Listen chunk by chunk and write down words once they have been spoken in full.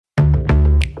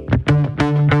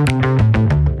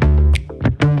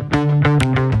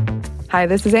Hi,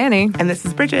 this is Annie. And this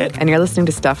is Bridget. And you're listening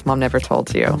to Stuff Mom Never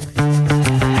Told You.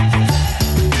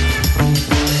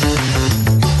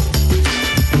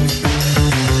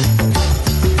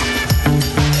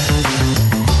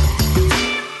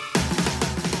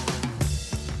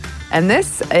 And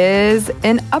this is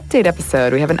an update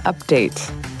episode. We have an update.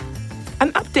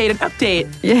 An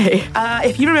update. Yay.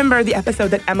 If you remember the episode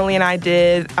that Emily and I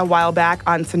did a while back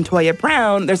on Cyntoia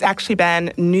Brown, there's actually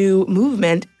been new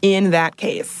movement in that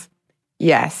case.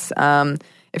 Yes.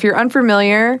 If you're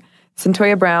unfamiliar,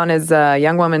 Cyntoia Brown is a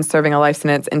young woman serving a life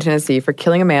sentence in Tennessee for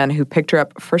killing a man who picked her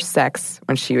up for sex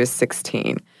when she was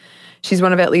 16. She's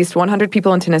one of at least 100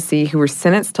 people in Tennessee who were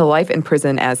sentenced to life in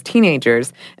prison as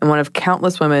teenagers and one of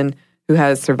countless women who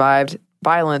has survived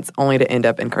violence only to end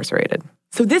up incarcerated.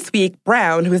 So this week,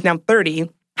 Brown, who is now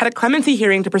 30, had a clemency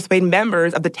hearing to persuade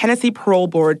members of the Tennessee Parole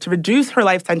Board to reduce her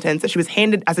life sentence that she was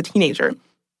handed as a teenager.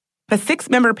 The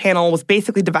 6-member panel was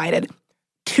basically divided.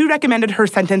 2 recommended her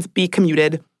sentence be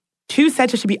commuted, 2 said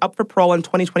she should be up for parole in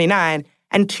 2029,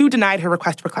 and 2 denied her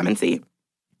request for clemency.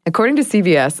 According to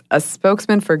CBS, a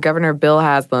spokesman for Governor Bill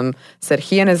Haslam said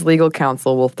he and his legal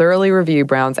counsel will thoroughly review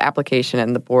Brown's application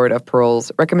and the Board of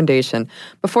Parole's recommendation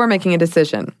before making a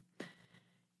decision.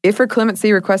 If her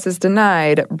clemency request is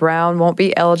denied, Brown won't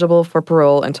be eligible for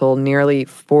parole until nearly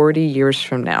 40 years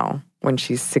from now, when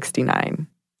she's 69.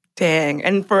 Dang.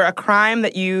 And for a crime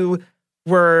that you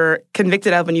were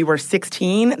convicted of when you were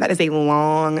 16, that is a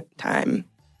long time.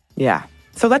 Yeah.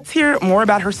 So let's hear more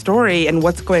about her story and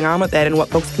what's going on with it and what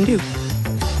folks can do.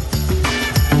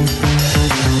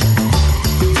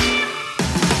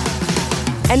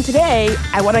 And today,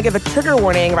 I want to give a trigger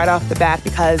warning right off the bat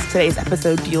because today's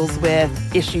episode deals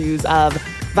with issues of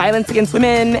violence against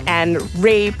women and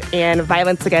rape and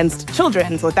violence against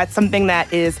children. So if that's something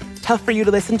that is tough for you to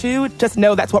listen to, just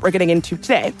know that's what we're getting into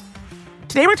today.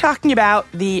 Today we're talking about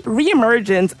the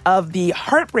reemergence of the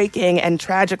heartbreaking and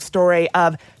tragic story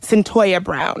of Cyntoia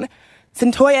Brown.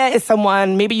 Cyntoia is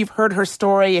someone, maybe you've heard her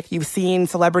story if you've seen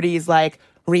celebrities like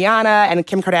Rihanna and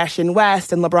Kim Kardashian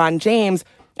West and LeBron James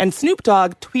and Snoop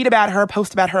Dogg tweet about her,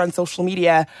 post about her on social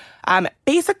media.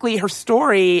 Basically, her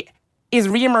story is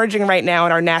reemerging right now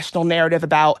in our national narrative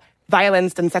about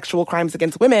violence and sexual crimes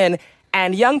against women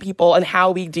and young people and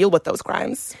how we deal with those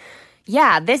crimes.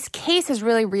 Yeah, this case has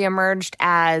really reemerged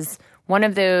as one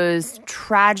of those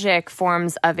tragic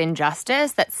forms of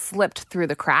injustice that slipped through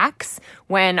the cracks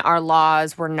when our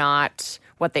laws were not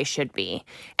what they should be.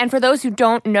 And for those who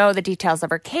don't know the details of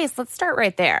her case, let's start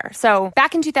right there. So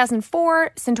back in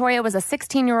 2004, Cyntoia was a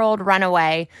 16-year-old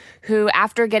runaway who,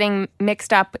 after getting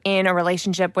mixed up in a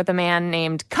relationship with a man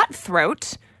named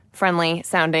Cutthroat,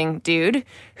 friendly-sounding dude,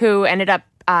 who ended up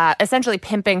essentially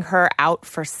pimping her out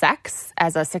for sex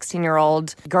as a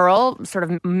 16-year-old girl, sort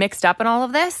of mixed up in all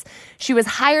of this. She was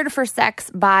hired for sex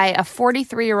by a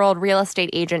 43-year-old real estate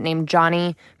agent named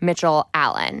Johnny Mitchell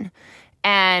Allen.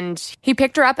 And he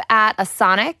picked her up at a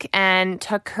Sonic and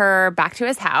took her back to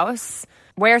his house,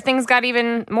 where things got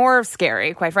even more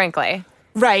scary, quite frankly.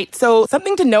 Right. So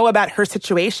something to know about her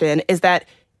situation is that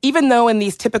even though in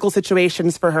these typical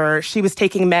situations for her, she was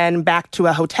taking men back to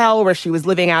a hotel where she was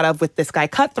living out of with this guy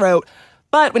Cutthroat,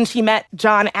 but when she met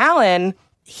John Allen,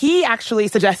 he actually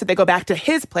suggested they go back to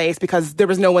his place because there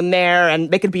was no one there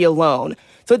and they could be alone.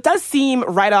 So it does seem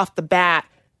right off the bat,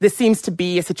 this seems to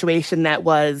be a situation that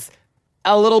was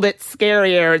a little bit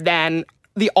scarier than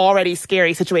the already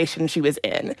scary situation she was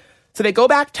in. So they go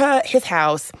back to his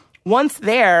house. Once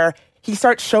there, he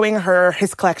starts showing her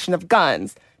his collection of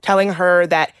guns, telling her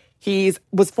that he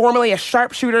was formerly a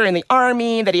sharpshooter in the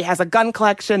Army, that he has a gun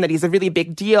collection, that he's a really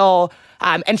big deal.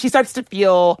 And she starts to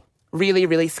feel really,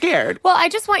 really scared. Well, I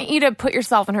just want you to put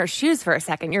yourself in her shoes for a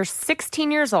second. You're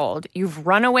 16 years old. You've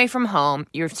run away from home.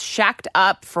 You're shacked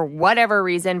up for whatever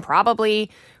reason, probably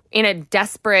in a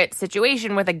desperate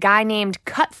situation with a guy named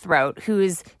Cutthroat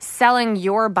who's selling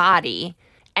your body.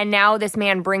 And now this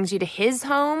man brings you to his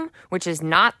home, which is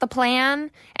not the plan,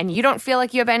 and you don't feel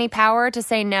like you have any power to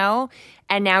say no,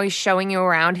 and now he's showing you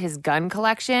around his gun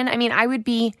collection. I mean, I would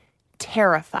be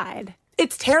terrified.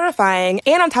 It's terrifying.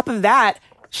 And on top of that,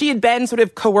 she had been sort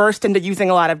of coerced into using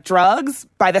a lot of drugs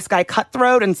by this guy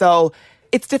Cutthroat, and so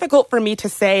it's difficult for me to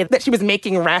say that she was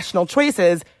making rational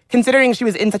choices, considering she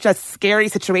was in such a scary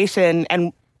situation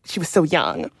and she was so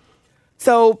young.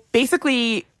 So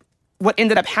basically, what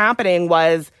ended up happening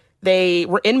was they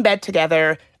were in bed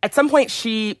together. At some point,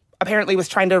 she apparently was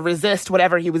trying to resist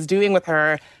whatever he was doing with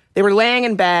her. They were laying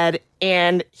in bed,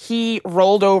 and he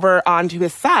rolled over onto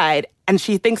his side, and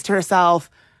she thinks to herself,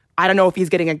 I don't know if he's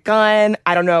getting a gun.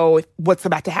 I don't know what's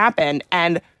about to happen.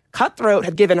 And Cutthroat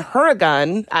had given her a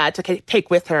gun to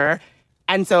take with her,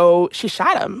 And so she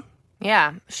shot him.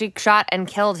 Yeah, she shot and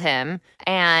killed him.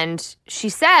 And she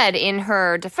said in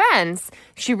her defense,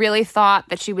 she really thought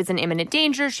that she was in imminent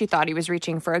danger. She thought he was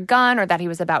reaching for a gun or that he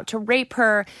was about to rape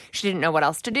her. She didn't know what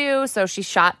else to do, so she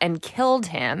shot and killed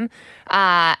him.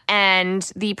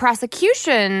 And the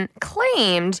prosecution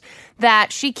claimed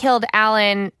that she killed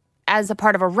Allen as a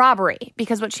part of a robbery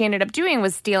because what she ended up doing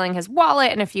was stealing his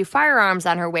wallet and a few firearms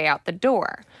on her way out the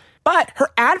door. But her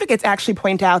advocates actually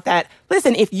point out that,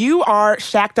 listen, if you are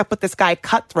shacked up with this guy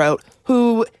Cutthroat,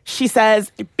 who she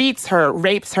says beats her,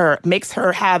 rapes her, makes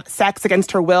her have sex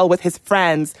against her will with his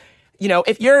friends,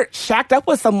 if you're shacked up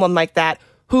with someone like that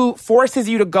who forces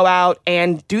you to go out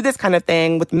and do this kind of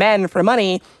thing with men for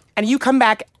money, and you come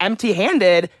back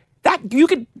empty-handed, that you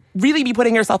could really be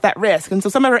putting yourself at risk. And so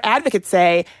some of her advocates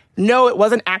say, no, it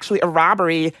wasn't actually a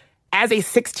robbery. As a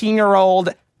 16-year-old,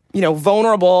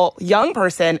 vulnerable young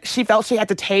person, she felt she had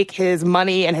to take his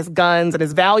money and his guns and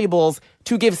his valuables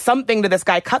to give something to this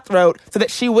guy Cutthroat so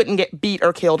that she wouldn't get beat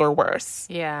or killed or worse.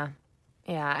 Yeah.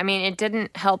 I mean, it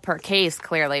didn't help her case,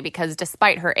 clearly, because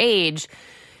despite her age,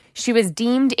 she was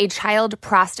deemed a child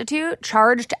prostitute,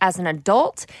 charged as an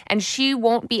adult, and she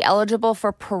won't be eligible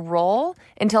for parole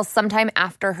until sometime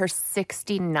after her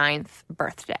 69th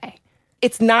birthday.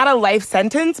 It's not a life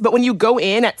sentence, but when you go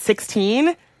in at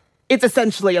 16, it's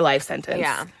essentially a life sentence.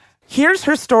 Yeah. Here's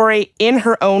her story in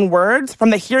her own words from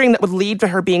the hearing that would lead to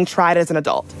her being tried as an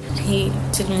adult. He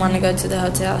didn't want to go to the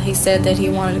hotel. He said that he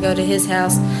wanted to go to his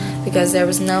house because there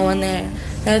was no one there.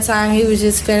 That time he was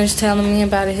just finished telling me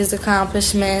about his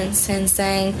accomplishments and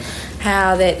saying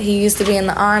how that he used to be in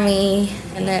the Army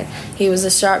and that he was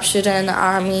a sharpshooter in the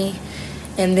Army.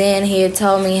 And then he had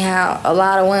told me how a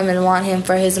lot of women want him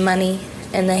for his money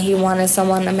and that he wanted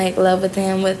someone to make love with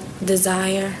him with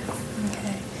desire.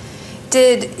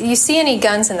 Did you see any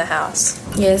guns in the house?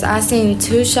 Yes, I seen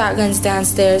 2 shotguns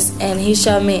downstairs, and he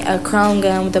showed me a chrome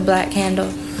gun with a black handle.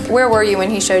 Where were you when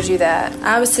he showed you that?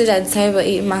 I was sitting at the table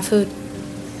eating my food.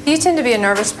 Do you tend to be a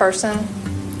nervous person?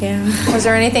 Yeah. Was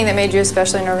there anything that made you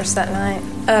especially nervous that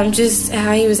night? Just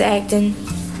how he was acting,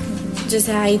 just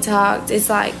how he talked. It's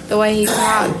like the way he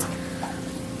talked,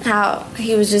 how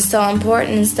he was just so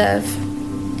important and stuff.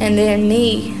 And then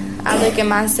me, I look at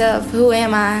myself, who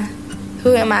am I?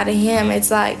 Who am I to him?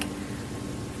 It's like,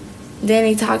 then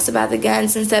he talks about the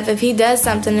guns and stuff. If he does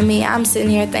something to me, I'm sitting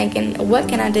here thinking, what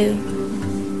can I do?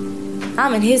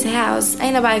 I'm in his house.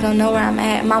 Ain't nobody gonna know where I'm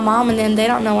at. My mom and them, they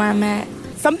don't know where I'm at.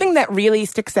 Something that really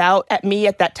sticks out at me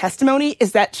at that testimony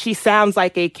is that she sounds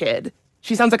like a kid.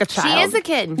 She sounds like a child. She is a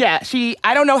kid. Yeah,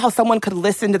 I don't know how someone could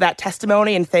listen to that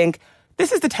testimony and think,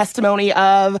 this is the testimony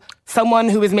of someone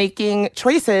who is making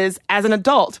choices as an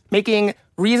adult, making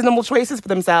reasonable choices for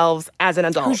themselves as an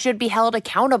adult. Who should be held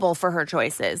accountable for her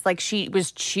choices. Like, she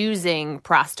was choosing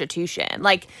prostitution.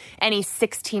 Like, any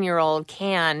 16-year-old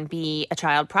can be a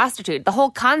child prostitute. The whole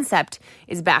concept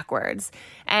is backwards.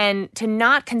 And to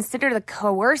not consider the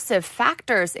coercive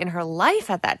factors in her life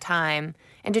at that time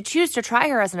and to choose to try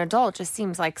her as an adult just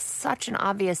seems like such an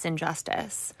obvious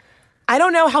injustice. I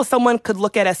don't know how someone could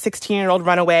look at a 16-year-old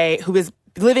runaway who is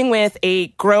living with a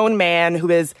grown man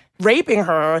who is raping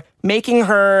her, making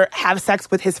her have sex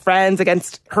with his friends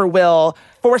against her will,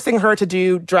 forcing her to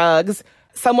do drugs,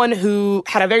 someone who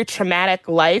had a very traumatic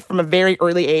life from a very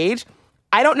early age.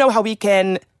 I don't know how we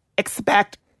can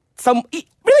expect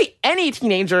really any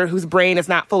teenager whose brain is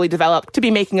not fully developed to be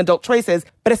making adult choices,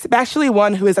 but especially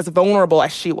one who is as vulnerable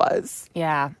as she was.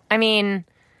 Yeah. I mean,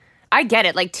 I get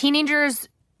it. Like, teenagers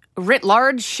writ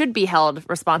large should be held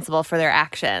responsible for their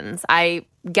actions. I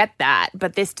get that,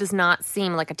 but this does not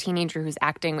seem like a teenager who's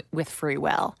acting with free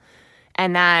will.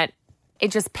 And that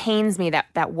it just pains me that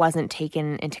that wasn't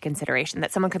taken into consideration,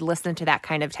 that someone could listen to that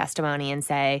kind of testimony and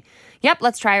say, yep,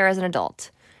 let's try her as an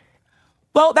adult.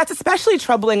 Well, that's especially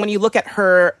troubling when you look at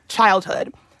her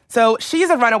childhood. So she's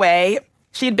a runaway.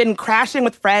 She had been crashing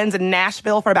with friends in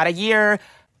Nashville for about a year.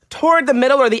 Toward the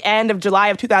middle or the end of July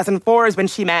of 2004 is when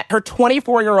she met her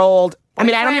 24-year-old, I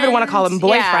mean, I don't even want to call him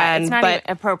boyfriend. Yeah, it's not but even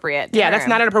appropriate term. Yeah, that's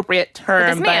not an appropriate term.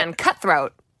 But this man,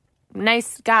 Cutthroat,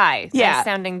 nice guy, yeah,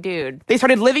 nice-sounding dude. They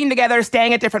started living together,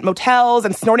 staying at different motels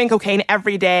and snorting cocaine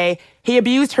every day. He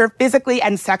abused her physically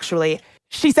and sexually.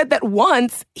 She said that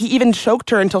once he even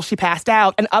choked her until she passed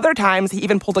out, and other times he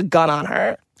even pulled a gun on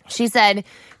her. She said,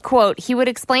 quote, he would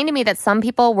explain to me that some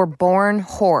people were born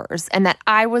whores and that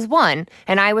I was one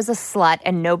and I was a slut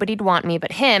and nobody'd want me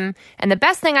but him. And the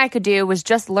best thing I could do was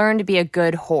just learn to be a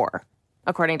good whore,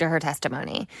 according to her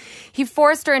testimony. He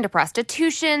forced her into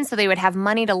prostitution so they would have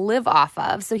money to live off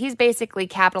of. So he's basically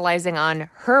capitalizing on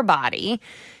her body.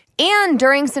 And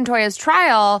during Cyntoia's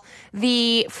trial,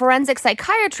 the forensic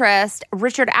psychiatrist,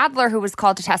 Richard Adler, who was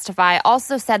called to testify,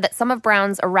 also said that some of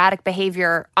Brown's erratic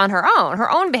behavior on her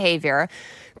own behavior,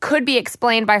 could be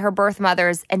explained by her birth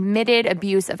mother's admitted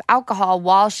abuse of alcohol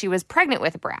while she was pregnant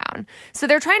with Brown. So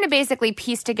they're trying to basically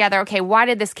piece together, okay, why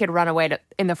did this kid run away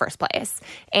in the first place?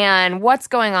 And what's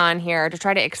going on here to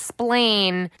try to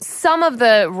explain some of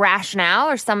the rationale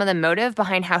or some of the motive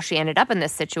behind how she ended up in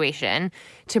this situation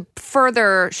to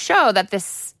further show that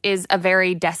this is a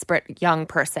very desperate young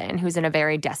person who's in a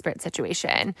very desperate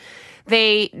situation.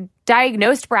 They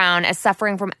diagnosed Brown as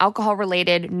suffering from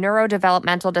alcohol-related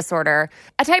neurodevelopmental disorder,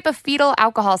 a type of fetal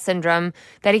alcohol syndrome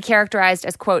that he characterized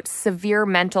as, quote, severe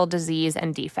mental disease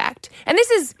and defect. And this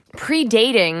is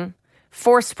predating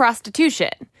forced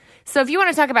prostitution. So if you want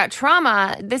to talk about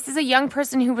trauma, this is a young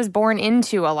person who was born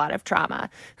into a lot of trauma,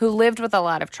 who lived with a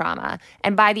lot of trauma,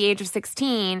 and by the age of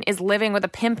 16 is living with a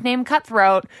pimp named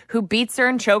Cutthroat who beats her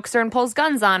and chokes her and pulls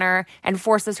guns on her and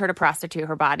forces her to prostitute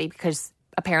her body because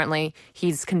apparently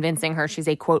he's convincing her she's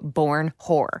a, quote, born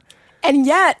whore. And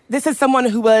yet, this is someone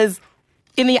who was,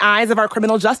 in the eyes of our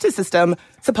criminal justice system,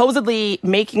 supposedly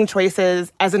making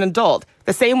choices as an adult.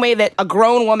 The same way that a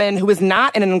grown woman who is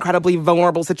not in an incredibly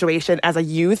vulnerable situation as a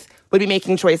youth would be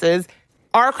making choices.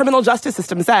 Our criminal justice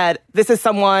system said this is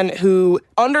someone who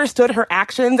understood her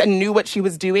actions and knew what she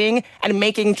was doing and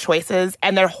making choices,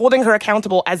 and they're holding her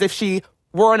accountable as if she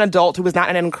were an adult who was not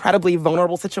in an incredibly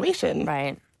vulnerable situation.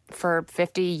 Right. For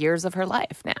 50 years of her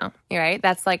life now, right?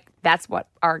 That's what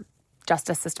our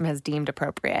justice system has deemed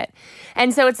appropriate.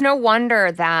 And so it's no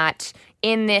wonder that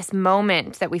in this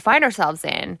moment that we find ourselves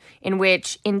in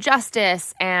which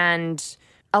injustice and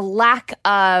a lack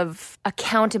of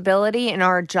accountability in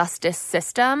our justice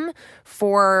system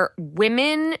for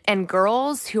women and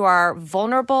girls who are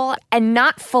vulnerable and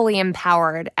not fully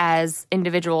empowered as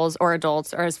individuals or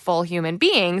adults or as full human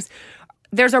beings,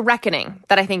 there's a reckoning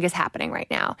that I think is happening right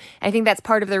now. I think that's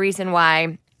part of the reason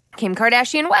why Kim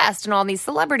Kardashian West and all these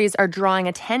celebrities are drawing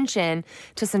attention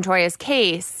to Cyntoia's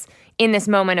case in this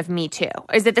moment of Me Too.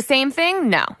 Is it the same thing?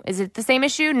 No. Is it the same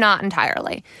issue? Not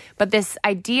entirely. But this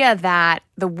idea that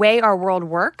the way our world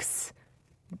works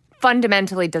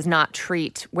fundamentally does not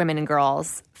treat women and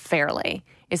girls fairly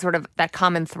is sort of that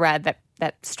common thread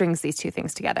that strings these two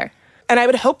things together. And I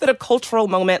would hope that a cultural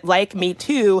moment like Me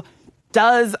Too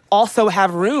does also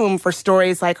have room for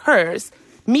stories like hers.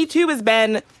 Me Too has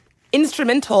been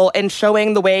instrumental in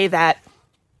showing the way that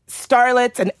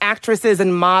starlets and actresses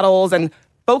and models and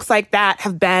folks like that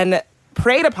have been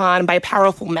preyed upon by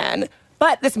powerful men.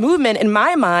 But this movement, in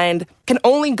my mind, can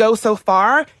only go so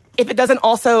far if it doesn't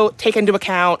also take into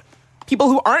account people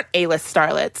who aren't A-list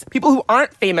starlets, people who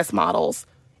aren't famous models.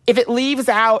 If it leaves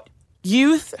out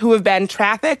youth who have been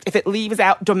trafficked, if it leaves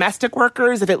out domestic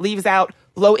workers, if it leaves out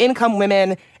low-income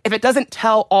women, if it doesn't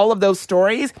tell all of those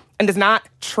stories and does not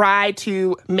try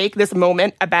to make this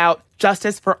moment about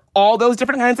justice for all those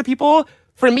different kinds of people,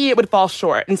 for me, it would fall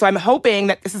short. And so I'm hoping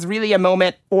that this is really a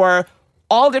moment for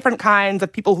all different kinds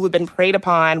of people who have been preyed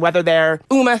upon, whether they're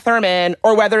Uma Thurman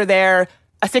or whether they're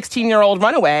a 16-year-old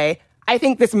runaway. I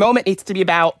think this moment needs to be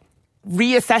about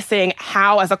reassessing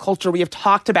how, as a culture, we have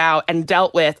talked about and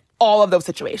dealt with all of those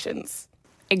situations.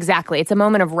 Exactly. It's a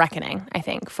moment of reckoning, I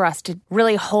think, for us to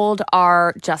really hold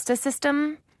our justice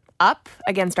system up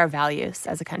against our values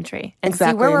as a country and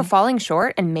see where we're falling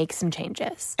short and make some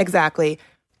changes. Exactly.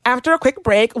 After a quick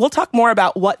break, we'll talk more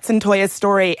about what Cyntoia's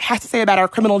story has to say about our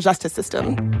criminal justice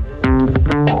system.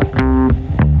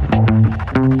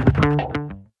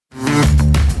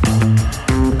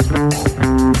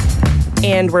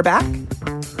 And we're back.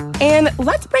 And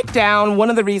let's break down one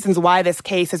of the reasons why this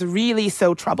case is really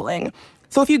so troubling.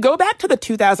 So if you go back to the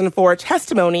 2004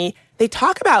 testimony, they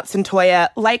talk about Cyntoia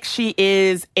like she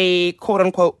is a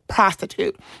quote-unquote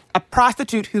prostitute, a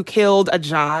prostitute who killed a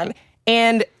John.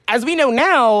 And as we know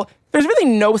now, there's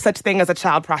really no such thing as a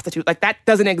child prostitute. Like, that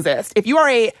doesn't exist. If you are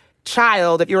a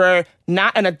child, if you are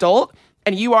not an adult,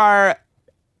 and you are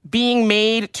being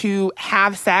made to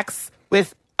have sex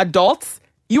with adults,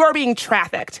 you are being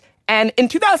trafficked. And in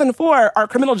 2004, our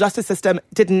criminal justice system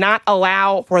did not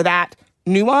allow for that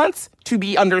nuance to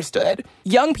be understood.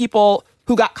 Young people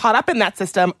who got caught up in that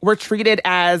system were treated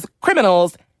as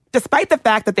criminals, despite the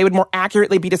fact that they would more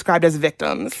accurately be described as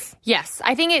victims. Yes,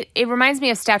 I think it reminds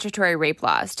me of statutory rape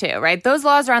laws, too, right? Those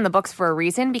laws are on the books for a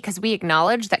reason because we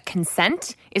acknowledge that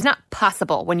consent is not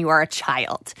possible when you are a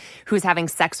child who's having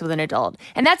sex with an adult.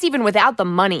 And that's even without the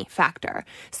money factor.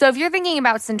 So if you're thinking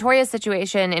about Cyntoia's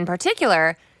situation in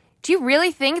particular, do you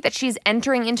really think that she's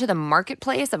entering into the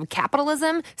marketplace of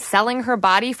capitalism, selling her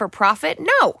body for profit?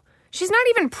 No. she's not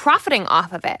even profiting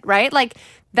off of it, right? Like,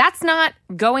 that's not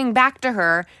going back to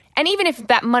her. And even if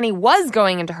that money was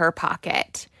going into her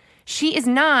pocket, she is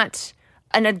not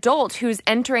an adult who's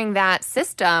entering that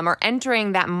system or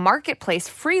entering that marketplace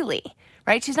freely,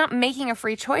 right? She's not making a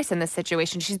free choice in this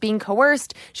situation. She's being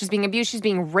coerced, she's being abused, she's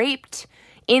being raped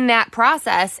in that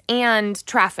process and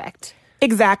trafficked.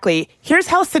 Exactly. Here's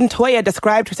how Cyntoia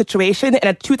described her situation in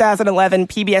a 2011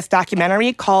 PBS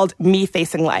documentary called Me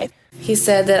Facing Life. He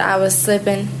said that I was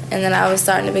slipping and that I was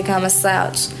starting to become a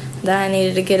slouch, that I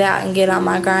needed to get out and get on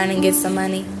my grind and get some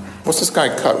money. What's this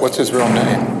guy Cut? What's his real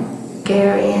name?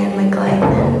 Gary and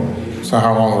McLean. So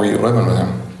how long were you living with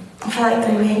him? For like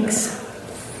 3 weeks.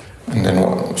 And then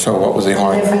what was he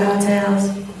like? Different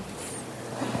hotels.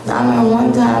 I remember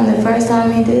one time, the first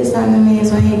time he did something to me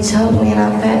is when he choked me and I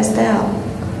passed out.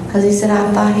 Because he said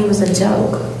I thought he was a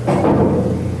joke.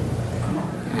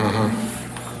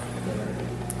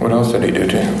 What else did he do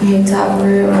to you? He talked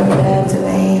real bad to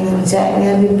me and jacked me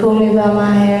up. He pulled me by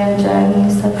my hair and dragged me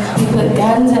and stuff. He put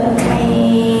guns up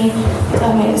me,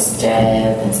 told me to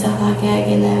strap and stuff like that,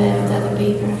 getting that with other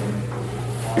people.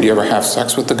 Did you ever have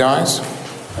sex with the guys?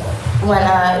 When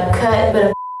I cut,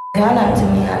 but a gun up to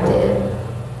me, I did.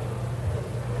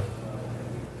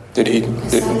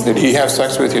 Did he have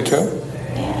sex with you too?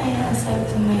 Yeah, he had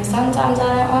sex with me. Sometimes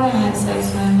I didn't want to have sex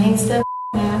with him. He'd still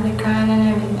me. I'd be crying and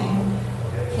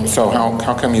everything. So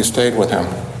how come you stayed with him?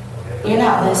 You're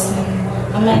not listening.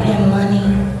 I made him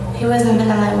money. He wasn't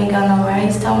gonna let me go nowhere.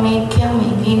 He's told me he'd kill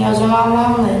me. He knows where my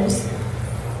mom lives.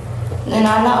 And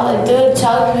I know the dude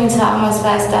choked me till I almost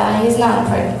passed out. He's not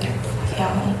afraid to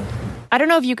kill me. I don't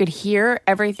know if you could hear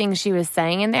everything she was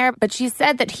saying in there, but she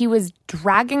said that he was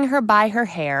dragging her by her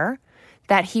hair,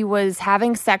 that he was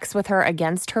having sex with her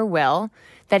against her will,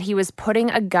 that he was putting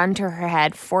a gun to her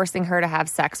head, forcing her to have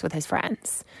sex with his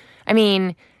friends. I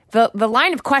mean, the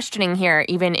line of questioning here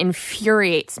even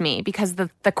infuriates me because the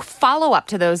follow-up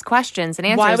to those questions and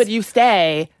answers... Why would you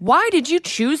stay? Why did you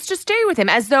choose to stay with him?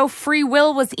 As though free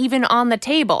will was even on the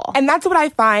table. And that's what I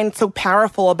find so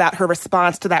powerful about her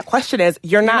response to that question is,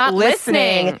 you're not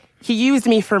listening. He used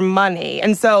me for money.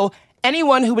 And so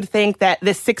anyone who would think that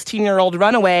this 16-year-old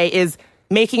runaway is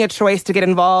making a choice to get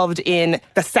involved in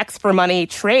the sex for money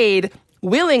trade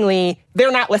willingly,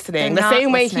 they're not listening. The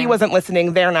same way he wasn't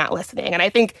listening, they're not listening. And I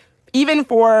think even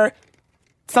for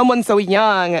someone so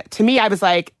young, to me, I was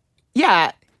like,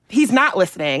 yeah, he's not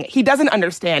listening. He doesn't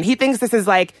understand. He thinks this is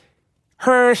like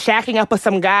her shacking up with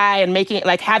some guy and making it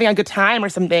like having a good time or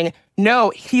something.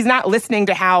 No, he's not listening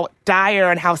to how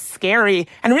dire and how scary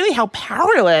and really how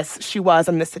powerless she was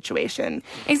in this situation.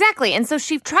 Exactly. And so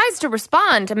she tries to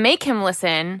respond to make him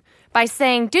listen by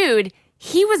saying, dude,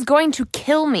 he was going to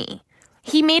kill me.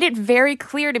 He made it very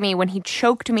clear to me when he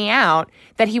choked me out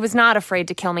that he was not afraid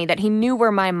to kill me, that he knew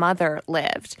where my mother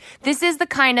lived. This is the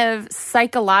kind of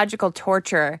psychological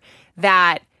torture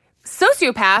that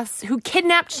sociopaths who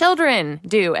kidnap children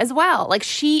do as well. Like,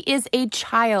 she is a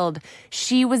child.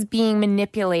 She was being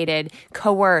manipulated,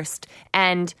 coerced,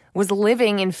 and was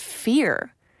living in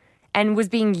fear and was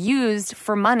being used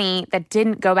for money that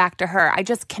didn't go back to her. I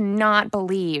just cannot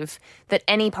believe that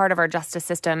any part of our justice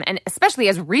system, and especially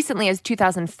as recently as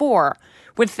 2004,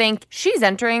 would think she's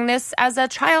entering this as a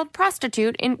child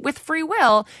prostitute with free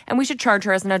will, and we should charge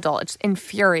her as an adult. It's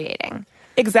infuriating.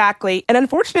 Exactly. And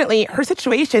unfortunately, her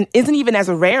situation isn't even as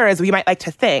rare as we might like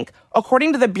to think.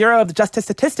 According to the Bureau of Justice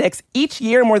Statistics, each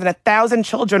year more than 1,000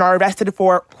 children are arrested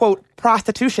for, quote,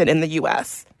 prostitution in the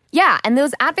U.S. Yeah, and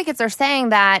those advocates are saying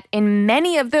that in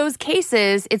many of those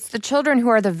cases, it's the children who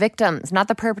are the victims, not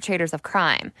the perpetrators of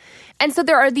crime. And so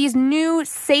there are these new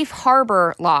safe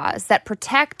harbor laws that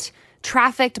protect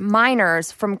trafficked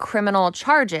minors from criminal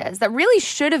charges that really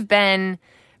should have been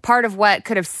part of what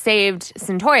could have saved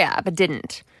Cyntoia, but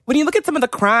didn't. When you look at some of the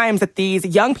crimes that these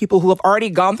young people who have already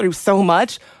gone through so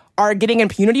much are getting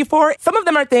impunity for, some of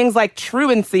them are things like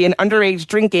truancy and underage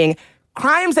drinking,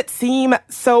 crimes that seem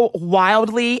so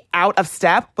wildly out of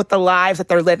step with the lives that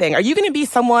they're living. Are you going to be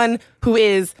someone who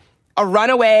is a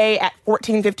runaway at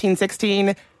 14, 15,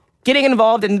 16, getting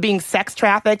involved in being sex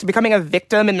trafficked, becoming a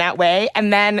victim in that way,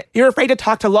 and then you're afraid to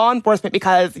talk to law enforcement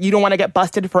because you don't want to get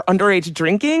busted for underage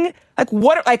drinking?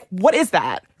 What is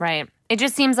that? Right. It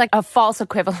just seems like a false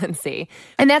equivalency.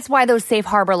 And that's why those safe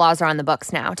harbor laws are on the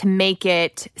books now, to make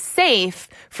it safe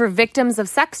for victims of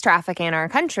sex trafficking in our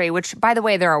country, which, by the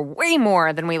way, there are way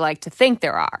more than we like to think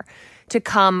there are, to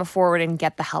come forward and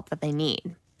get the help that they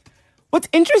need. What's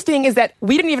interesting is that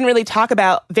we didn't even really talk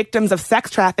about victims of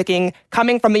sex trafficking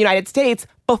coming from the United States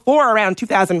before around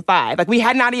 2005. Like, we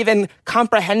had not even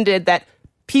comprehended that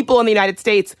people in the United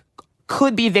States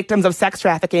could be victims of sex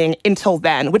trafficking until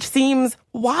then, which seems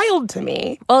wild to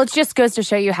me. Well, it just goes to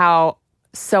show you how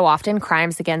so often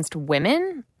crimes against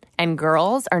women and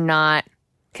girls are not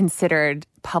considered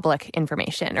public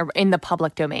information or in the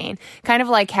public domain. Kind of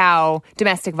like how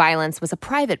domestic violence was a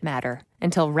private matter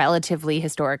until relatively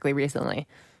historically recently.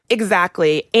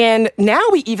 Exactly. And now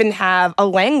we even have a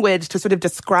language to sort of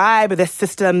describe this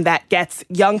system that gets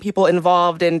young people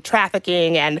involved in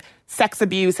trafficking and sex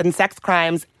abuse and sex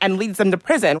crimes and leads them to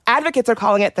prison. Advocates are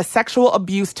calling it the sexual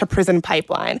abuse to prison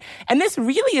pipeline. And this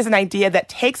really is an idea that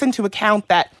takes into account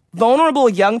that vulnerable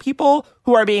young people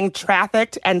who are being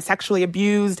trafficked and sexually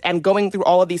abused and going through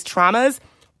all of these traumas,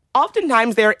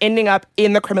 oftentimes they're ending up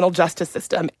in the criminal justice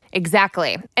system.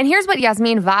 Exactly. And here's what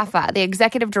Yasmin Vafa, the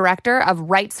executive director of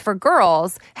Rights for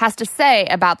Girls, has to say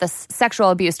about this sexual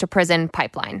abuse to prison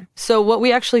pipeline. So what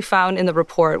we actually found in the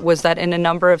report was that in a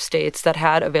number of states that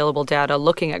had available data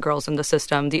looking at girls in the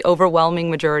system, the overwhelming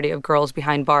majority of girls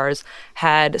behind bars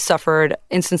had suffered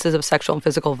instances of sexual and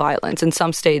physical violence. In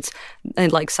some states,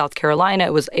 like South Carolina,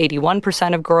 it was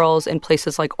 81% of girls. In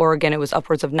places like Oregon, it was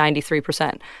upwards of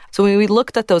 93%. So when we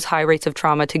looked at those high rates of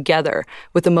trauma together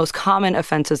with the most common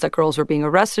offenses that girls were being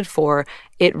arrested for,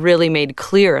 it really made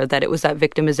clear that it was that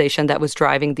victimization that was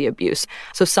driving the abuse.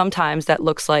 So sometimes that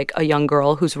looks like a young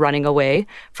girl who's running away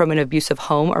from an abusive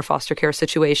home or foster care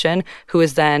situation who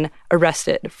is then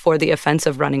arrested for the offense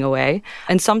of running away.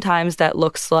 And sometimes that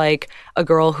looks like a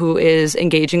girl who is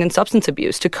engaging in substance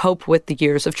abuse to cope with the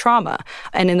years of trauma.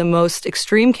 And in the most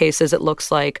extreme cases, it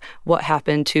looks like what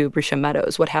happened to Brescia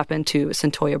Meadows, what happened to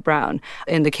Cyntoia Brown,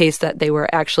 in the case that they were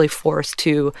actually forced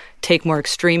to take more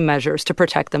extreme measures to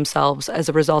protect themselves as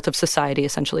a result of society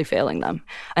essentially failing them.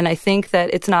 And I think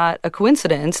that it's not a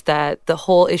coincidence that the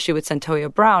whole issue with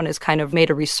Cyntoia Brown has kind of made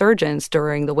a resurgence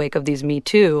during the wake of these Me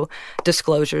Too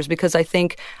disclosures, because I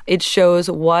think it shows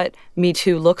what Me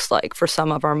Too looks like for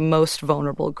some of our most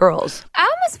vulnerable girls. I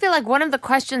almost feel like one of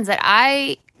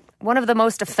the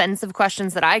most offensive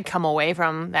questions that I'd come away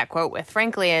from that quote with,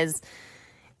 frankly, is,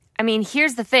 I mean,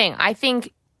 here's the thing. I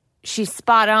think she's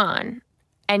spot on.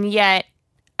 And yet,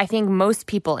 I think most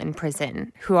people in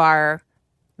prison who are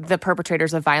the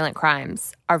perpetrators of violent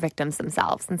crimes are victims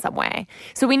themselves in some way.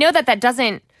 So we know that that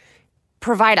doesn't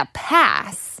provide a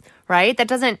pass, right? That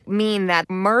doesn't mean that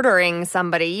murdering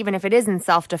somebody, even if it is in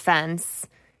self-defense,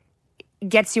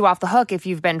 gets you off the hook if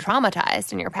you've been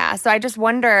traumatized in your past. So I just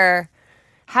wonder,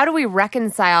 how do we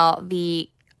reconcile the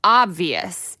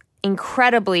obvious,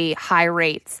 incredibly high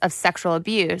rates of sexual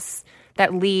abuse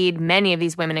that lead many of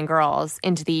these women and girls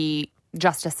into the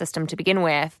justice system to begin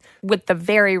with the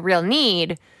very real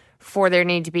need for there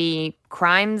need to be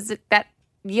crimes that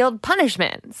yield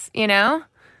punishments, you know?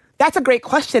 That's a great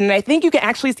question, and I think you can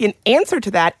actually see an answer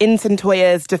to that in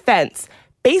Cyntoia's defense.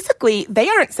 Basically, they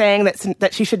aren't saying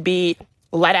that she should be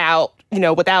let out,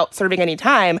 without serving any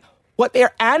time. What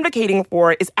they're advocating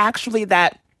for is actually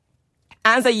that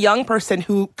as a young person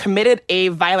who committed a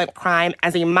violent crime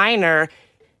as a minor,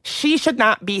 she should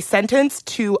not be sentenced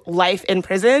to life in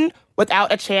prison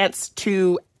without a chance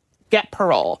to get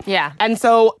parole. Yeah. And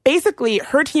so basically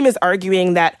her team is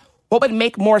arguing that what would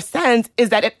make more sense is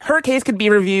that her case could be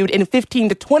reviewed in 15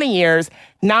 to 20 years,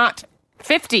 not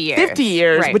 50 years. 50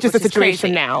 years, right, which is the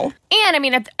situation crazy. now. And I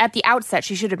mean, at the outset,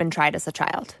 she should have been tried as a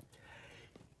child.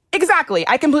 Exactly.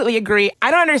 I completely agree.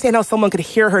 I don't understand how someone could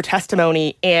hear her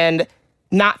testimony and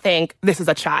not think this is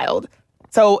a child.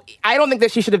 So I don't think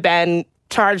that she should have been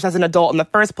charged as an adult in the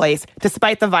first place,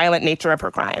 despite the violent nature of her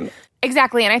crime.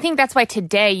 Exactly. And I think that's why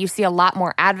today you see a lot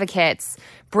more advocates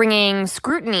bringing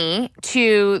scrutiny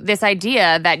to this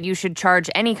idea that you should charge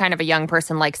any kind of a young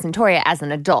person like Cyntoia as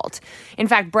an adult. In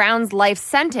fact, Brown's life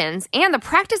sentence and the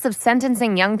practice of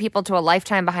sentencing young people to a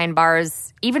lifetime behind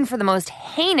bars, even for the most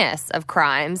heinous of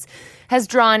crimes, has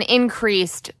drawn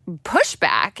increased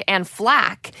pushback and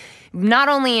flack, not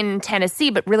only in Tennessee,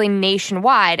 but really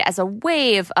nationwide, as a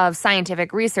wave of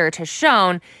scientific research has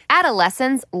shown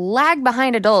adolescents lag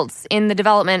behind adults in the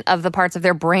development of the parts of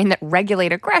their brain that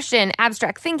regulate aggression,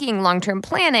 abstract thinking, long-term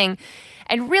planning.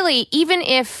 And really, even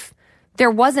if there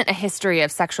wasn't a history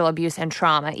of sexual abuse and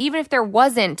trauma, even if there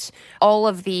wasn't all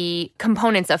of the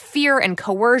components of fear and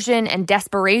coercion and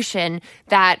desperation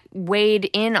that weighed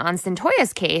in on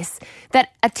Cyntoia's case, that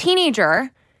a teenager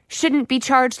shouldn't be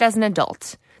charged as an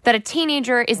adult. That a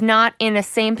teenager is not in the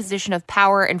same position of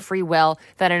power and free will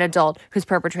that an adult who's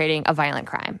perpetrating a violent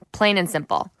crime. Plain and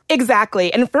simple.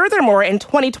 Exactly. And furthermore, in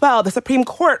 2012, the Supreme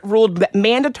Court ruled that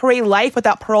mandatory life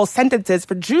without parole sentences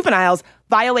for juveniles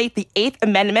violate the 8th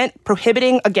Amendment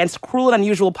prohibiting against cruel and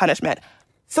unusual punishment.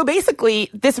 So basically,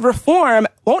 this reform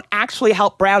won't actually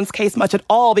help Brown's case much at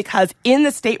all because in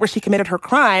the state where she committed her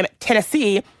crime,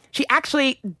 Tennessee, she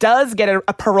actually does get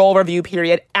a parole review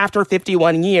period after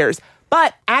 51 years.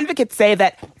 But advocates say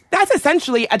that that's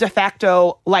essentially a de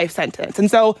facto life sentence. And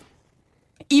so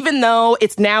even though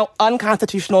it's now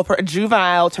unconstitutional for a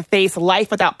juvenile to face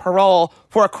life without parole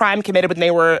for a crime committed when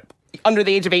they were under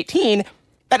the age of 18,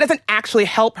 that doesn't actually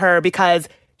help her because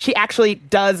she actually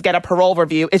does get a parole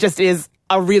review. It just is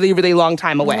a really, really long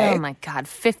time away. Oh, my God.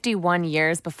 51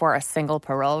 years before a single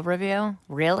parole review?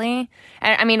 Really?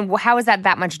 I mean, how is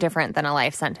that much different than a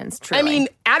life sentence, truly? I mean,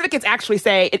 advocates actually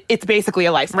say it's basically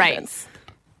a life sentence. Right.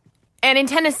 And in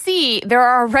Tennessee, there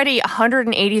are already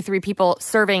 183 people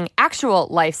serving actual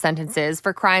life sentences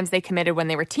for crimes they committed when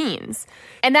they were teens.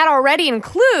 And that already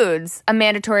includes a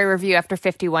mandatory review after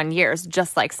 51 years,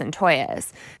 just like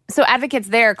Cyntoia's. So advocates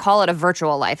there call it a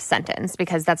virtual life sentence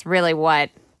because that's really what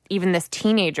even this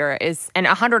teenager is, and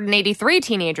 183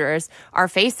 teenagers are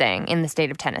facing in the state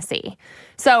of Tennessee.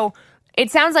 So it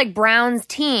sounds like Brown's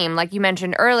team, like you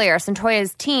mentioned earlier,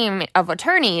 Cyntoia's team of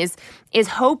attorneys is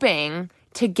hoping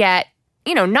to get,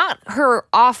 not her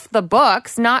off the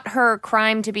books, not her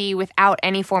crime to be without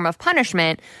any form of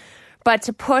punishment, but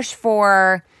to push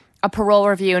for a parole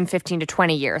review in 15 to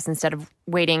 20 years instead of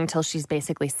waiting until she's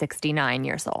basically 69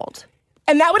 years old.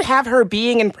 And that would have her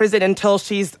being in prison until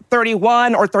she's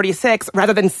 31 or 36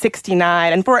 rather than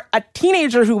 69. And for a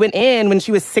teenager who went in when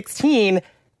she was 16,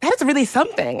 that is really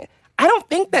something. I don't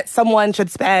think that someone should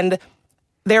spend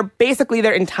their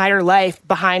entire life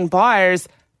behind bars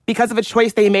because of a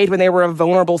choice they made when they were a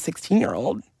vulnerable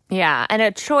 16-year-old. Yeah, and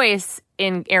a choice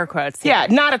in air quotes. Yeah,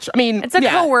 not a it's a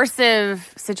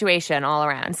coercive situation all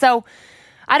around. So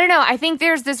I don't know. I think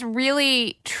there's this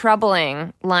really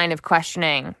troubling line of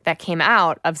questioning that came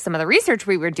out of some of the research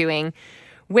we were doing,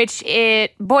 which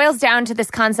it boils down to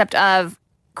this concept of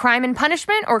crime and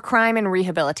punishment or crime and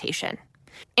rehabilitation.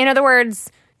 In other words,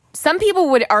 some people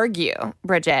would argue,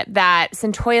 Bridget, that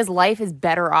Cyntoia's life is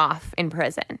better off in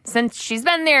prison. Since she's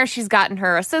been there, she's gotten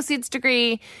her associate's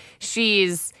degree,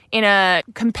 she's in a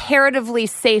comparatively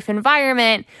safe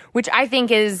environment, which I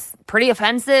think is pretty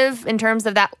offensive in terms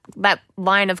of that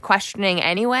line of questioning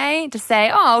anyway, to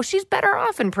say, oh, she's better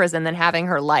off in prison than having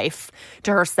her life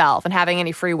to herself and having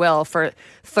any free will for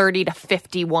 30 to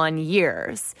 51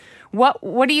 years.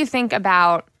 What do you think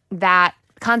about that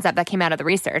concept that came out of the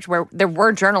research where there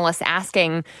were journalists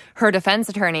asking her defense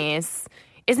attorneys,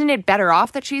 isn't it better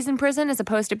off that she's in prison as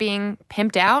opposed to being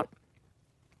pimped out?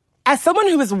 As someone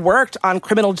who has worked on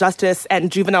criminal justice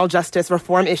and juvenile justice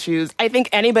reform issues, I think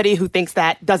anybody who thinks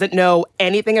that doesn't know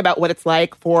anything about what it's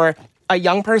like for a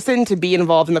young person to be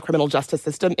involved in the criminal justice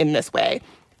system in this way.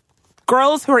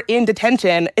 Girls who are in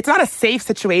detention, it's not a safe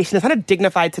situation. It's not a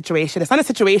dignified situation. It's not a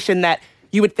situation that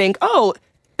you would think, oh,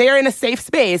 they are in a safe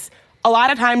space. A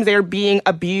lot of times they're being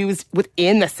abused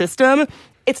within the system.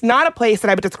 It's not a place that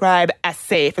I would describe as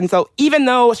safe. And so even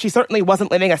though she certainly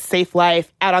wasn't living a safe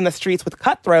life out on the streets with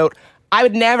Cutthroat, I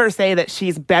would never say that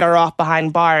she's better off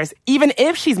behind bars, even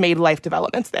if she's made life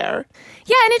developments there.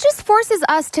 Yeah, and it just forces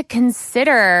us to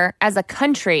consider as a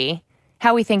country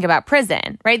how we think about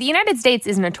prison, right? The United States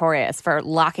is notorious for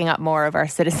locking up more of our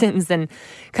citizens than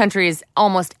countries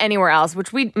almost anywhere else,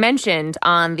 which we mentioned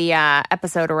on the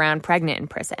episode around pregnant in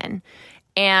prison.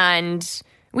 And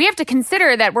we have to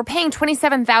consider that we're paying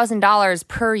 $27,000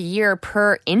 per year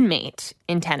per inmate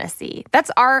in Tennessee. That's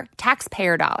our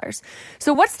taxpayer dollars.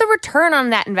 So what's the return on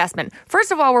that investment? First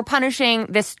of all, we're punishing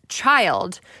this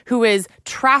child who is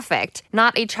trafficked,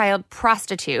 not a child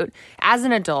prostitute, as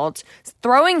an adult,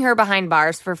 throwing her behind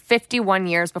bars for 51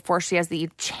 years before she has the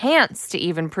chance to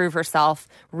even prove herself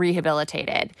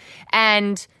rehabilitated.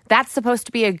 And that's supposed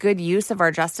to be a good use of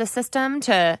our justice system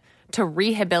to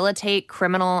rehabilitate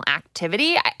criminal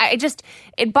activity.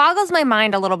 It boggles my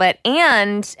mind a little bit.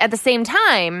 And at the same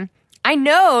time, I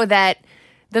know that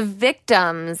the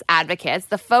victims' advocates,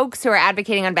 the folks who are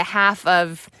advocating on behalf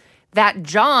of that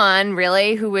John,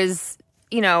 really, who was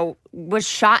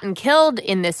shot and killed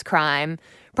in this crime,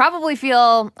 probably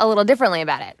feel a little differently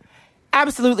about it.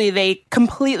 Absolutely, they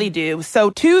completely do. So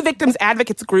 2 victims'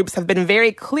 advocates groups have been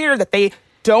very clear that they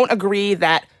don't agree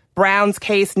that Brown's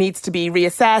case needs to be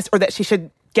reassessed or that she should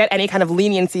get any kind of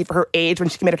leniency for her age when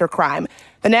she committed her crime.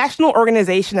 The National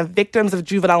Organization of Victims of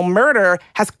Juvenile Murder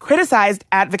has criticized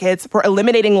advocates for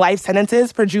eliminating life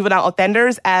sentences for juvenile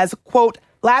offenders as, quote,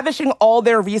 lavishing all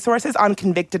their resources on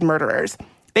convicted murderers.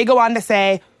 They go on to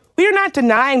say, we are not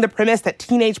denying the premise that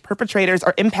teenage perpetrators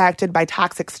are impacted by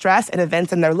toxic stress and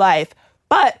events in their life,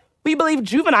 but we believe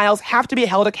juveniles have to be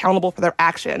held accountable for their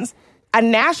actions. A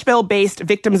Nashville-based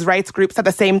victims' rights group said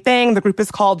the same thing. The group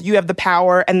is called You Have the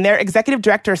Power, and their executive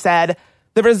director said,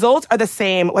 the results are the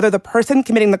same whether the person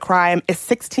committing the crime is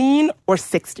 16 or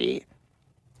 60.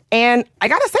 And I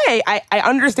gotta say, I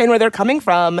understand where they're coming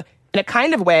from in a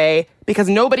kind of way, because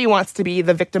nobody wants to be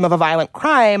the victim of a violent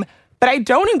crime, but I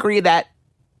don't agree that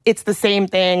it's the same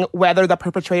thing whether the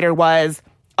perpetrator was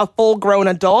a full-grown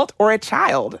adult or a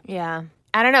child. Yeah.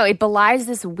 I don't know. It belies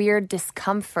this weird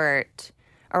discomfort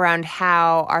around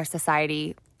how our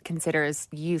society considers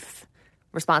youth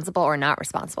responsible or not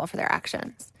responsible for their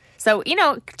actions. So,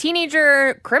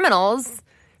 teenager criminals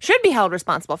should be held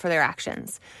responsible for their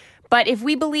actions. But if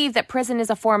we believe that prison is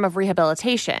a form of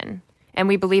rehabilitation, and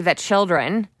we believe that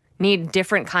children need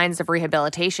different kinds of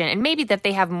rehabilitation, and maybe that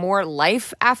they have more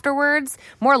life afterwards,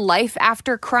 more life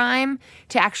after crime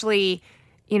to actually,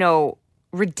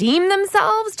 redeem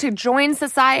themselves, to join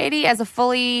society as a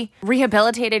fully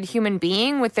rehabilitated human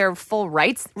being with their full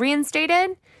rights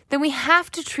reinstated, then we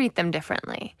have to treat them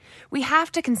differently. We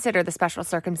have to consider the special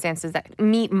circumstances that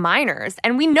meet minors.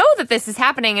 And we know that this is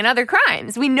happening in other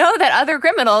crimes. We know that other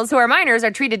criminals who are minors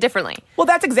are treated differently. Well,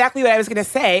 that's exactly what I was going to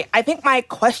say. I think my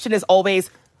question is always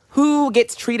who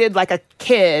gets treated like a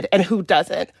kid and who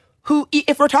doesn't.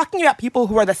 If we're talking about people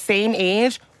who are the same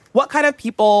age, what kind of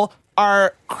people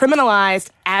are criminalized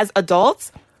as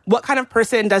adults? What kind of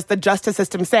person does the justice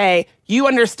system say, you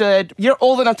understood, you're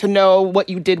old enough to know what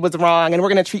you did was wrong, and we're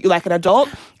going to treat you like an adult?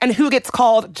 And who gets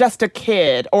called just a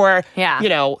kid or,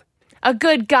 a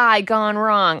good guy gone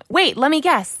wrong. Wait, let me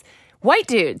guess. White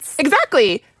dudes.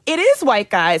 Exactly. It is white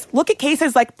guys. Look at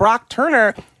cases like Brock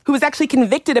Turner, who was actually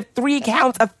convicted of 3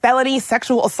 counts of felony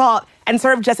sexual assault and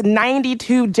served just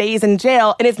 92 days in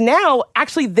jail, and is now,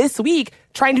 actually this week,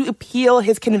 trying to appeal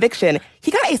his conviction.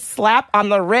 He got a slap on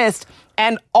the wrist,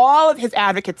 and all of his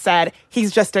advocates said,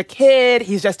 he's just a kid,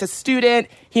 he's just a student,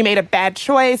 he made a bad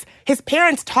choice. His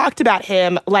parents talked about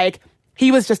him like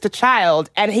he was just a child,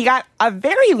 and he got a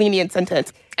very lenient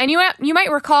sentence. And you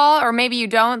might recall, or maybe you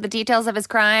don't, the details of his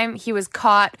crime. He was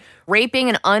caught raping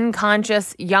an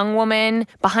unconscious young woman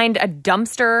behind a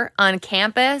dumpster on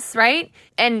campus, right?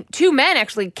 And 2 men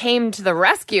actually came to the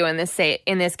rescue in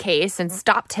this case and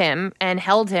stopped him and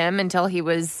held him until he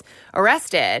was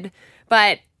arrested.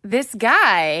 But this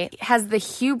guy has the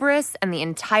hubris and the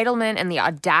entitlement and the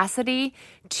audacity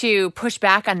to push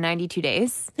back on 92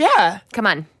 days. Yeah. Come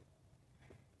on.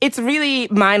 It's really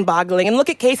mind-boggling. And look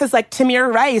at cases like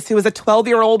Tamir Rice, who was a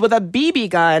 12-year-old with a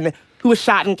BB gun who was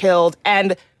shot and killed.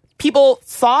 And people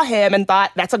saw him and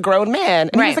thought, that's a grown man.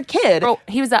 And he was a kid. Oh,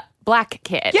 he was a black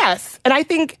kid. Yes. And I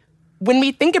think when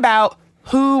we think about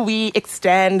who we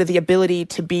extend the ability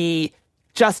to be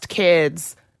just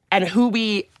kids and who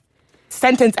we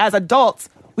sentence as adults,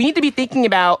 we need to be thinking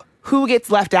about who gets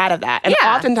left out of that. And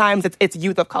oftentimes it's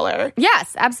youth of color.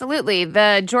 Yes, absolutely.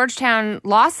 The Georgetown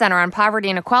Law Center on Poverty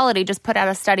and Equality just put out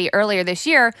a study earlier this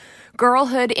year,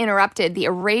 Girlhood Interrupted, the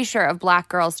Erasure of Black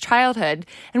Girls' Childhood.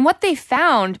 And what they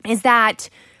found is that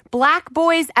Black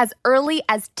boys as early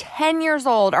as 10 years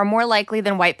old are more likely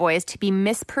than white boys to be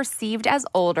misperceived as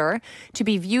older, to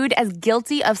be viewed as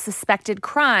guilty of suspected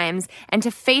crimes, and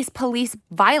to face police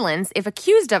violence if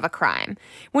accused of a crime.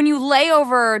 When you lay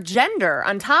over gender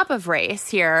on top of race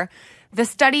here, the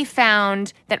study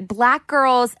found that Black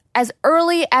girls as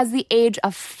early as the age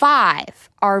of 5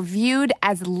 are viewed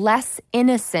as less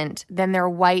innocent than their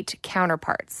white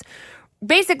counterparts,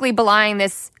 basically belying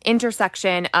this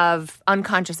intersection of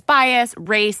unconscious bias,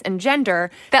 race, and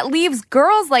gender that leaves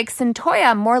girls like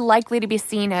Cyntoia more likely to be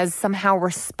seen as somehow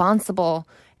responsible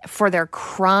for their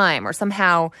crime or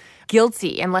somehow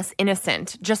guilty and less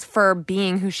innocent just for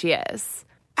being who she is.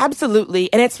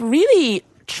 Absolutely. And it's really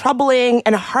troubling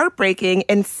and heartbreaking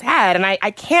and sad. And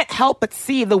I can't help but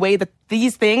see the way that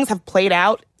these things have played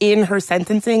out in her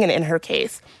sentencing and in her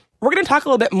case. We're going to talk a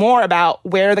little bit more about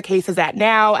where the case is at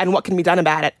now and what can be done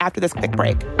about it after this quick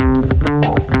break.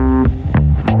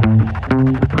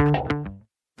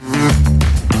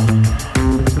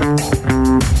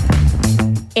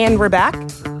 And we're back.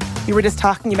 We were just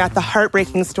talking about the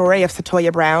heartbreaking story of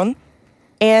Cyntoia Brown.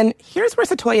 And here's where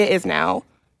Cyntoia is now.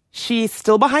 She's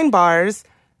still behind bars,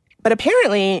 but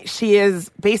apparently she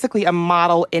is basically a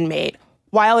model inmate.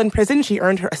 While in prison, she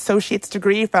earned her associate's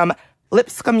degree from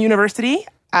Lipscomb University,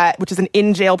 which is an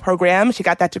in-jail program. She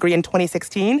got that degree in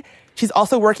 2016. She's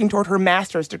also working toward her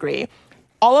master's degree.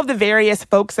 All of the various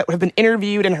folks that have been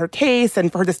interviewed in her case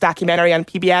and for this documentary on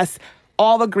PBS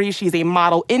all agree she's a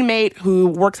model inmate who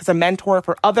works as a mentor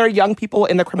for other young people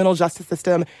in the criminal justice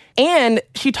system. And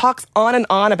she talks on and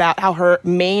on about how her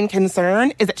main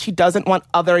concern is that she doesn't want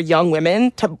other young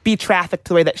women to be trafficked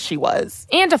the way that she was.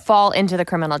 And to fall into the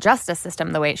criminal justice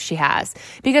system the way she has.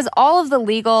 Because all of the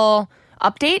legal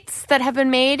updates that have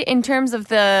been made in terms of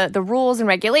the rules and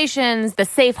regulations, the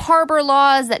safe harbor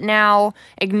laws that now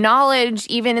acknowledge,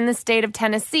 even in the state of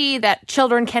Tennessee, that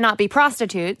children cannot be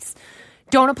prostitutes,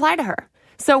 don't apply to her.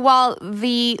 So while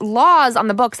the laws on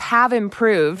the books have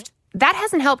improved, that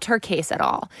hasn't helped her case at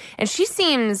all. And she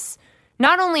seems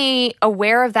not only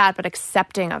aware of that, but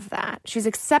accepting of that. She's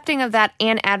accepting of that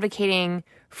and advocating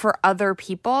for other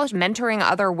people, mentoring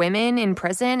other women in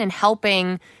prison and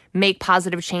helping make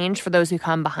positive change for those who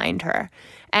come behind her.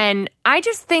 And I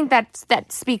just think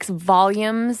that speaks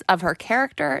volumes of her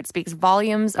character. It speaks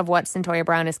volumes of what Cyntoia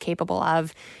Brown is capable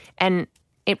of. And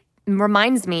it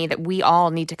reminds me that we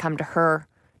all need to come to her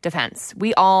defense.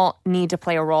 We all need to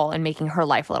play a role in making her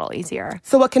life a little easier.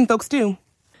 So what can folks do?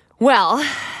 Well,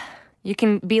 you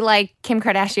can be like Kim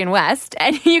Kardashian West,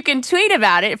 and you can tweet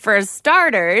about it for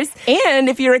starters. And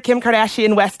if you're a Kim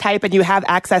Kardashian West type and you have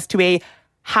access to a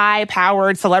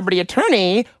high-powered celebrity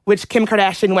attorney, which Kim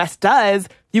Kardashian West does,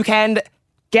 you can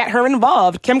get her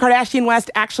involved. Kim Kardashian West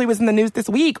actually was in the news this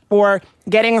week for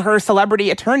getting her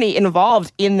celebrity attorney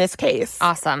involved in this case.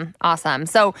 Awesome.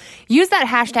 So use that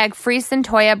hashtag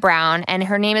 #FreeCyntoiaBrown, and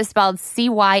her name is spelled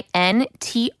Cyntoia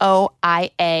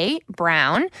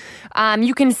Brown.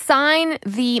 You can sign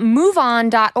the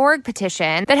MoveOn.org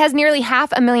petition that has nearly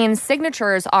 500,000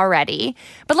 signatures already.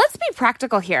 But let's be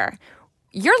practical here.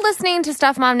 You're listening to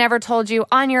Stuff Mom Never Told You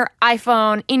on your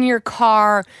iPhone, in your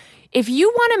car. If you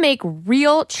want to make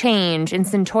real change in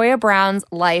Cyntoia Brown's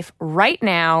life right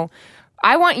now,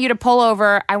 I want you to pull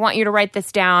over. I want you to write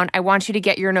this down. I want you to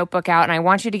get your notebook out, and I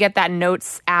want you to get that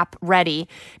Notes app ready,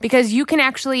 because you can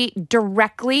actually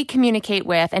directly communicate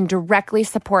with and directly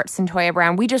support Cyntoia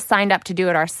Brown. We just signed up to do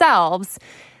it ourselves.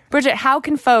 Bridget, how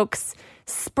can folks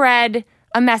spread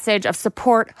a message of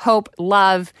support, hope,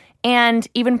 love, and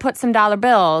even put some dollar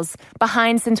bills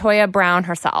behind Cyntoia Brown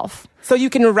herself? So you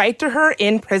can write to her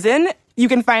in prison. You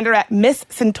can find her at Miss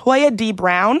Cyntoia D.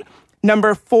 Brown,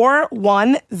 number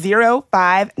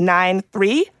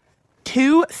 410593,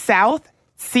 2 South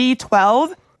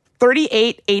C12,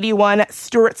 3881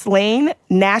 Stewart's Lane,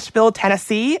 Nashville,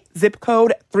 Tennessee, zip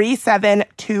code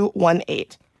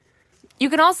 37218. You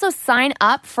can also sign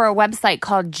up for a website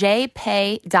called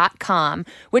jpay.com,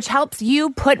 which helps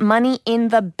you put money in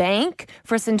the bank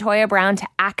for Cyntoia Brown to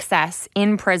access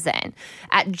in prison.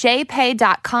 At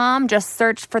jpay.com, just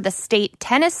search for the state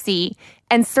Tennessee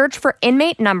and search for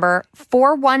inmate number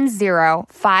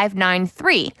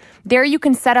 410593. There you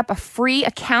can set up a free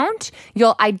account.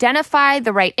 You'll identify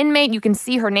the right inmate. You can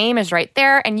see her name is right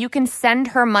there, and you can send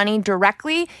her money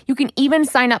directly. You can even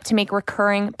sign up to make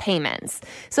recurring payments.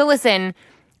 So listen,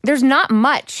 there's not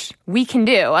much we can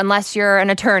do unless you're an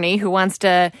attorney who wants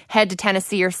to head to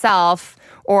Tennessee yourself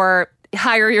or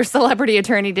hire your celebrity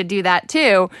attorney to do that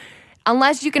too.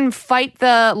 Unless you can fight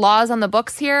the laws on the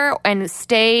books here and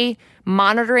stay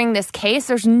monitoring this case,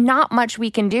 there's not much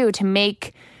we can do to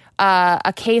make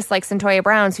a case like Cyntoia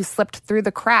Brown's, who slipped through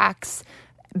the cracks,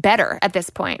 better at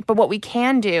this point. But what we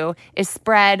can do is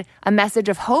spread a message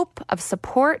of hope, of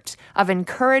support, of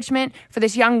encouragement for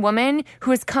this young woman who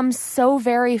has come so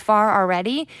very far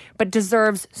already, but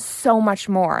deserves so much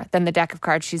more than the deck of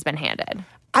cards she's been handed.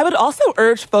 I would also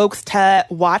urge folks to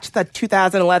watch the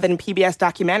 2011 PBS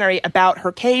documentary about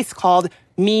her case called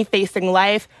Me Facing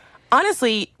Life.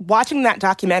 Honestly, watching that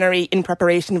documentary in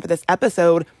preparation for this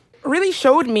episode really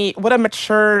showed me what a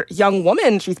mature young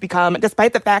woman she's become,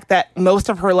 despite the fact that most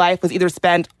of her life was either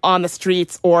spent on the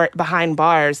streets or behind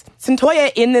bars.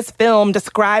 Cyntoia in this film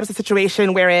describes a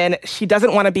situation wherein she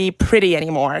doesn't want to be pretty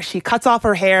anymore. She cuts off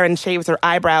her hair and shaves her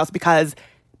eyebrows because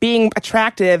being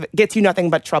attractive gets you nothing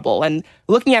but trouble. And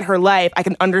looking at her life, I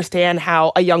can understand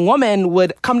how a young woman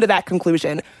would come to that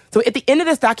conclusion. So at the end of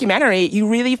this documentary, you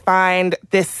really find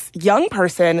this young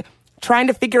person trying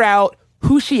to figure out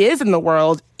who she is in the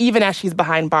world, even as she's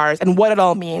behind bars, and what it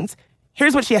all means.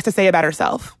 Here's what she has to say about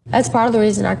herself. That's part of the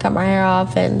reason I cut my hair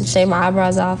off and shave my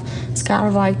eyebrows off. It's kind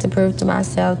of like to prove to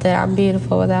myself that I'm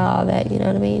beautiful without all that, you know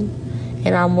what I mean?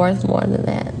 And I'm worth more than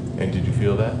that. And did you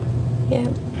feel that?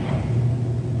 Yeah.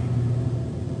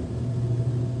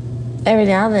 Every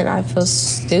now and then I feel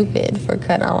stupid for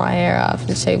cutting all my hair off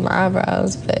and shaving my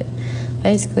eyebrows, but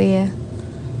basically, yeah.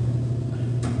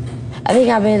 I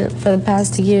think I've been, for the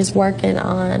past 2 years, working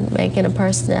on making a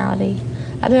personality.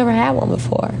 I've never had one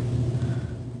before.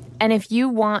 And if you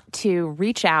want to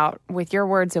reach out with your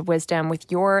words of wisdom,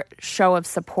 with your show of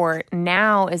support,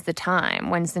 now is the time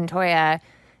when Cyntoia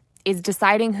is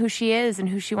deciding who she is and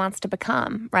who she wants to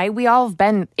become, right? We all have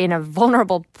been in a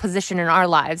vulnerable position in our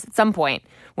lives at some point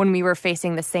when we were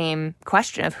facing the same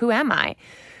question of who am I?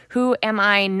 Who am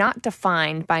I, not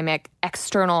defined by my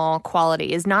external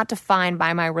quality, is not defined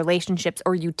by my relationships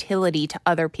or utility to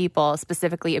other people,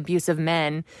 specifically abusive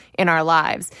men in our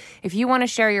lives. If you want to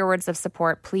share your words of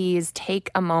support, please take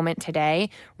a moment today.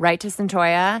 Write to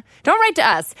Cyntoia. Don't write to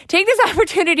us. Take this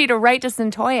opportunity to write to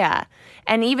Cyntoia.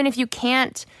 And even if you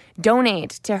can't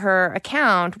donate to her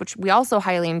account, which we also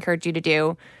highly encourage you to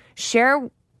do, share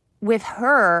with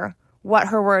her what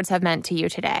her words have meant to you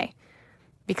today.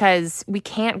 Because we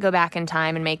can't go back in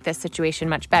time and make this situation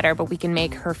much better, but we can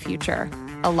make her future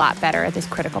a lot better at this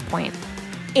critical point.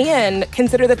 And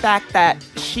consider the fact that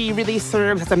she really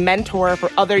serves as a mentor for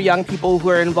other young people who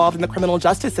are involved in the criminal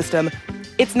justice system.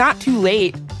 It's not too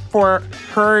late for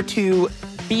her to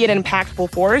be an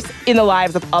impactful force in the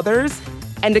lives of others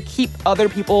and to keep other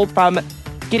people from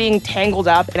getting tangled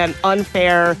up in an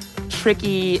unfair,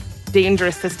 tricky,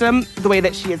 dangerous system the way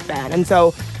that she has been. And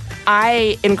so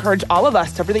I encourage all of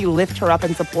us to really lift her up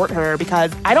and support her,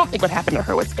 because I don't think what happened to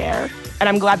her was fair. And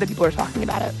I'm glad that people are talking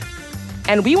about it.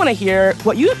 And we want to hear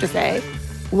what you have to say.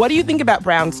 What do you think about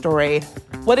Brown's story?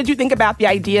 What did you think about the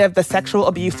idea of the sexual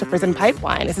abuse to prison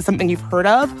pipeline? Is this something you've heard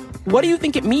of? What do you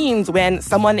think it means when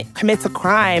someone commits a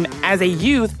crime as a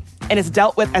youth and is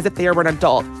dealt with as if they were an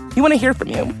adult? We want to hear from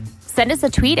you. Send us a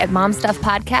tweet at Mom Stuff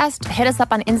Podcast. Hit us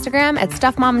up on Instagram at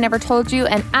Stuff Mom Never Told You.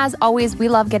 And as always, we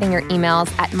love getting your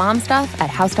emails at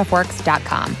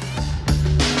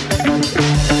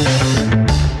momstuff@howstuffworks.com.